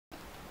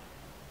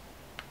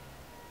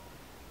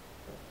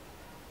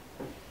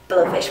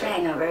Blowfish for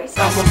hangovers.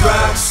 I'm a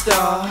rock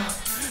star.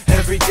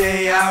 Every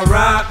day I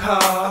rock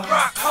hard.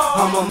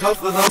 I'm a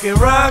motherfucking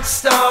rock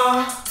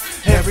star.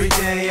 Every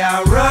day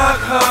I rock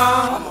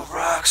hard. I'm a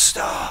rock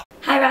star.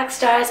 Hi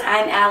Rockstars,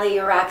 I'm Aly,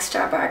 your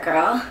Rockstar bar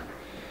girl.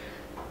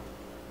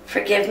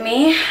 Forgive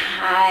me,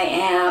 I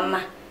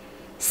am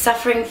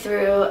suffering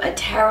through a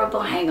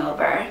terrible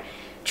hangover,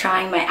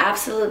 trying my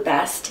absolute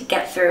best to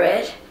get through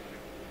it.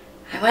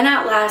 I went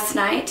out last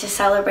night to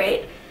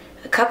celebrate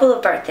a couple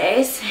of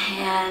birthdays,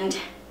 and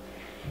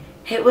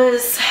it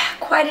was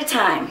quite a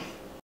time.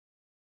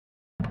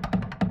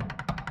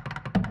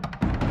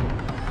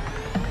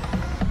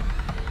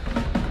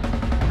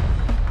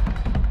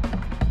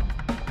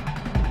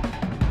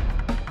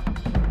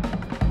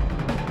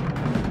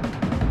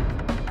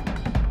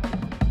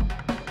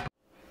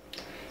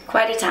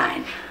 Quite a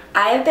time.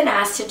 I have been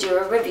asked to do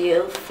a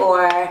review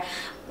for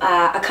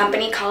a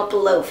company called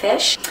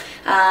Blowfish.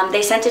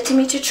 They sent it to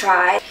me to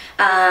try.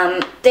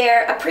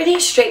 They're a pretty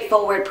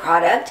straightforward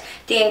product.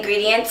 The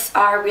ingredients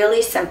are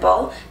really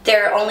simple.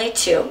 There are only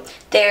two.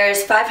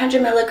 There's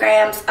 500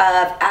 milligrams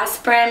of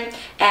aspirin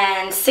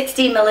and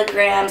 60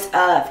 milligrams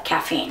of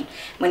caffeine.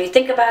 When you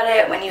think about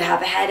it, when you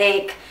have a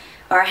headache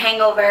or a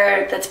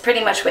hangover, that's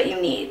pretty much what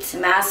you need.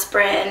 Some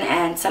aspirin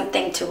and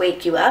something to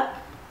wake you up.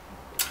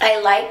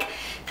 I like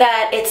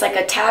that it's like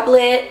a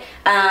tablet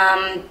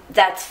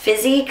that's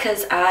fizzy,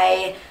 because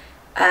I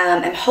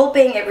am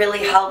hoping it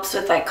really helps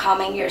with like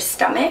calming your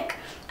stomach.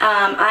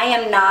 I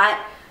am not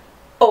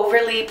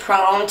overly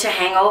prone to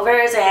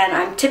hangovers, and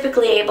I'm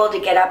typically able to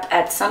get up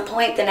at some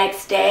point the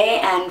next day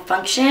and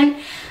function.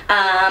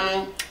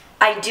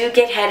 I do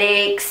get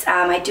headaches,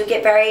 I do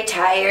get very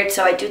tired,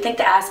 so I do think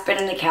the aspirin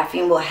and the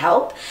caffeine will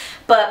help,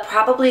 but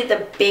probably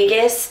the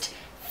biggest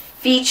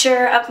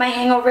feature of my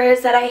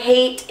hangovers that I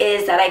hate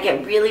is that I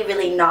get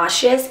really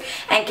nauseous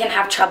and can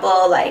have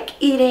trouble like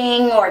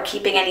eating or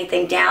keeping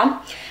anything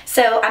down.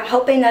 So I'm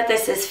hoping that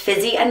this is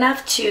fizzy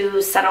enough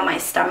to settle my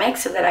stomach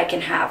so that I can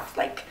have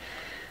like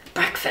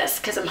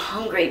breakfast, because I'm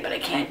hungry but I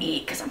can't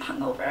eat because I'm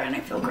hungover and I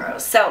feel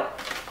gross. So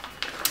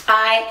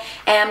I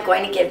am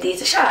going to give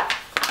these a shot.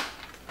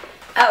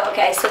 Oh,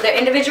 okay, so they're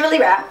individually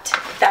wrapped.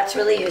 That's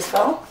really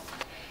useful.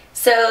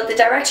 So the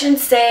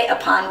directions say,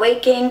 upon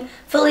waking,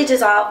 fully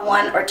dissolve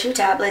 1 or 2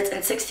 tablets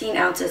in 16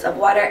 ounces of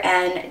water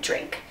and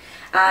drink.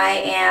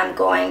 I am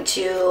going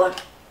to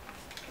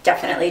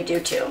definitely do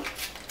 2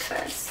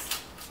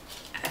 because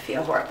I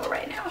feel horrible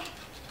right now.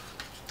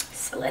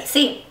 So let's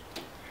see.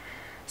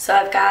 So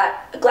I've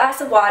got a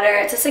glass of water.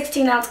 It's a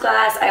 16-ounce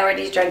glass. I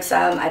already drank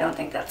some. I don't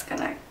think that's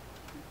going to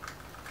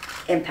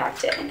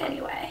impact it in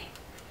any way.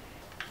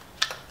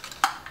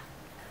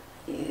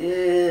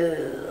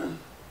 Ooh.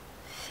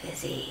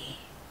 Fizzy.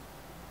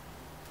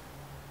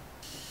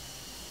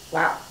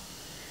 Wow.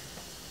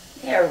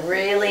 They're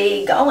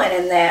really going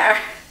in there.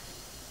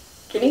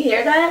 Can you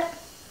hear that?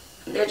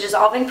 They're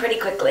dissolving pretty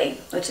quickly,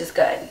 which is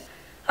good.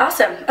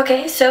 Awesome.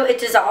 Okay, so it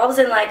dissolves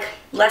in like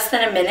less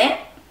than a minute,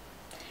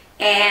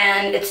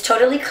 and it's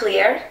totally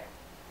clear.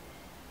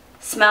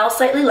 Smells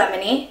slightly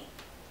lemony.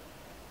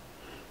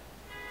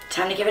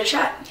 Time to give it a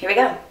shot. Here we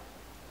go.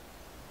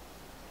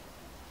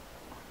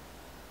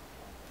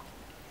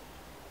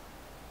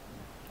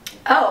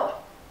 Oh,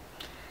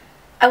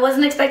 I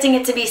wasn't expecting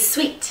it to be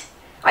sweet.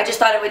 I just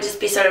thought it would just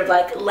be sort of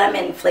like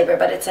lemon flavor,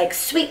 but it's like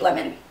sweet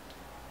lemon.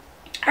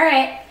 All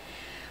right,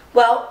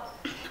 well,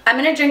 I'm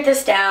gonna drink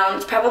this down.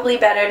 It's probably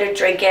better to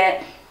drink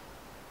it.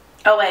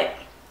 Oh wait,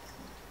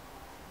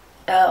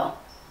 oh.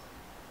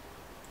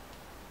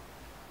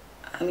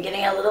 I'm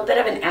getting a little bit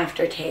of an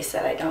aftertaste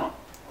that I don't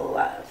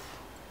love.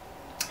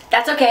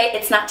 That's okay,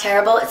 it's not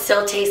terrible, it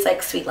still tastes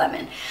like sweet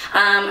lemon.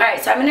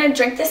 Alright, so I'm going to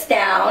drink this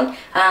down.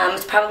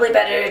 It's probably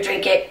better to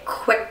drink it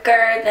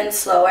quicker than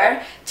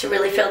slower to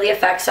really feel the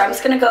effect. So I'm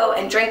just going to go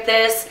and drink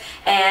this,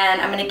 and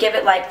I'm going to give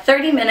it like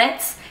 30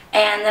 minutes,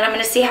 and then I'm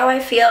going to see how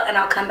I feel, and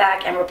I'll come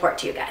back and report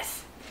to you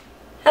guys.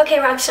 Okay,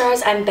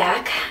 Rockstars, I'm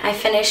back. I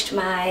finished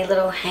my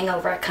little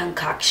hangover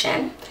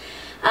concoction.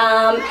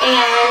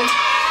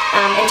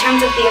 In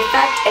terms of the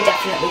effect, I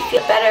definitely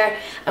feel better.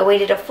 I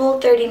waited a full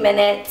 30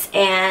 minutes,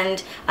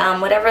 and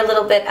whatever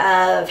little bit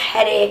of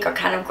headache or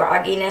kind of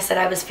grogginess that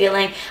I was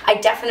feeling, I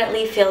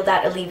definitely feel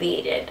that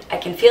alleviated. I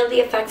can feel the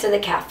effects of the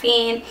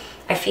caffeine.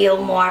 I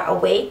feel more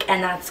awake,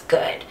 and that's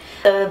good.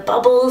 The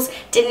bubbles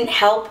didn't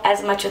help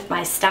as much with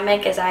my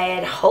stomach as I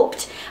had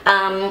hoped.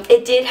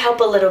 It did help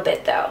a little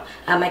bit though.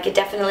 I could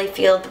definitely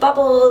feel the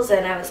bubbles,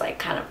 and I was like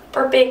kind of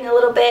burping a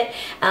little bit,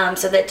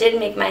 so that did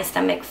make my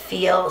stomach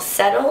feel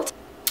settled.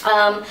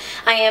 I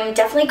am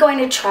definitely going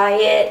to try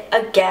it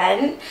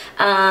again,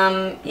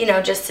 you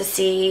know, just to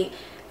see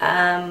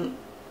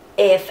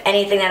if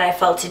anything that I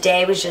felt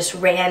today was just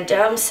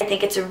random. So I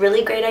think it's a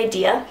really great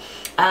idea.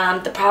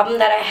 The problem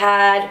that I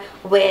had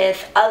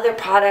with other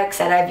products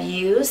that I've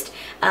used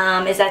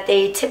is that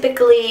they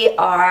typically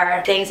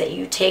are things that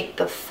you take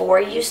before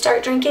you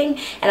start drinking,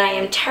 and I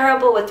am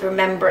terrible with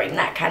remembering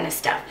that kind of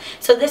stuff.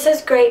 So this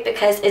is great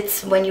because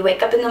it's when you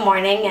wake up in the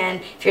morning,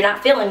 and if you're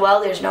not feeling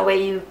well, there's no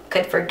way you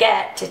could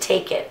forget to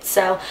take it.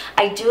 So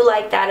I do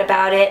like that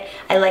about it.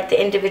 I like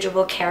the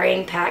individual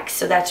carrying packs,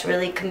 so that's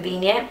really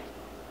convenient.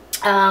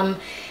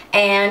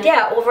 And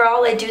yeah,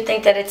 overall I do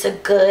think that it's a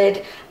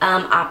good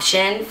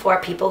option for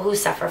people who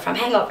suffer from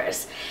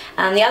hangovers.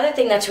 The other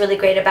thing that's really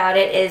great about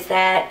it is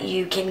that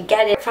you can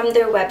get it from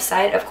their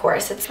website, of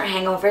course. It's for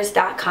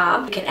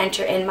hangovers.com. You can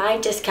enter in my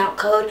discount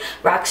code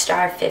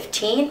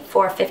ROCKSTAR15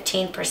 for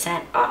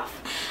 15%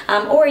 off.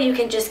 Or you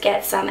can just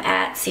get some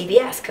at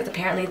CVS, because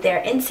apparently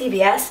they're in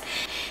CVS.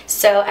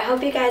 So I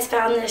hope you guys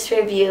found this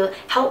review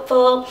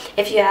helpful.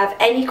 If you have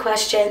any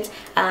questions,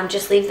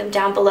 just leave them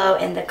down below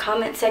in the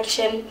comment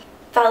section.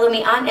 Follow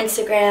me on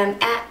Instagram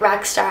at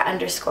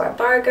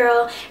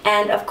rockstar_bargirl,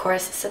 and of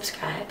course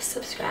subscribe,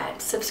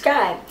 subscribe,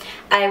 subscribe.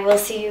 I will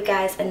see you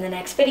guys in the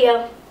next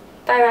video.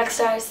 Bye,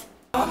 Rockstars.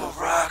 I'm a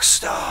rock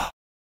star.